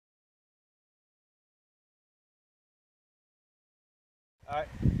All right,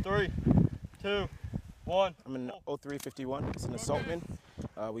 3, 2, 1. I'm an 0351. It's an assaultman.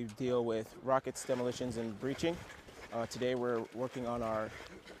 We deal with rockets, demolitions, and breaching. Today we're working on our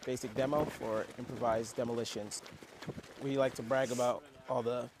basic demo for improvised demolitions. We like to brag about all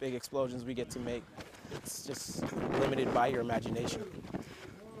the big explosions we get to make. It's just limited by your imagination.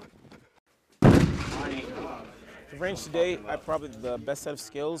 For range today, probably the best set of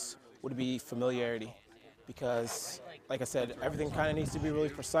skills would be familiarity, because like I said, everything kind of needs to be really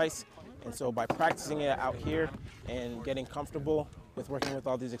precise, and so by practicing it out here and getting comfortable with working with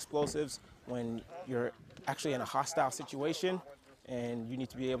all these explosives when you're actually in a hostile situation and you need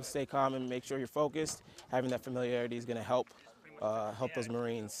to be able to stay calm and make sure you're focused, having that familiarity is going to help those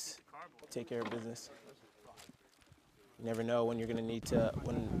Marines take care of business. You never know when you're going to need to,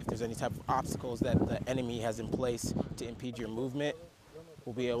 if there's any type of obstacles that the enemy has in place to impede your movement,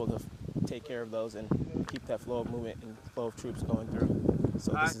 we'll be able to take care of those and keep that flow of movement and flow of troops going through.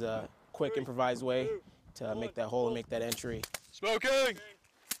 So this is a quick improvised way to make that hole and make that entry. Smoking!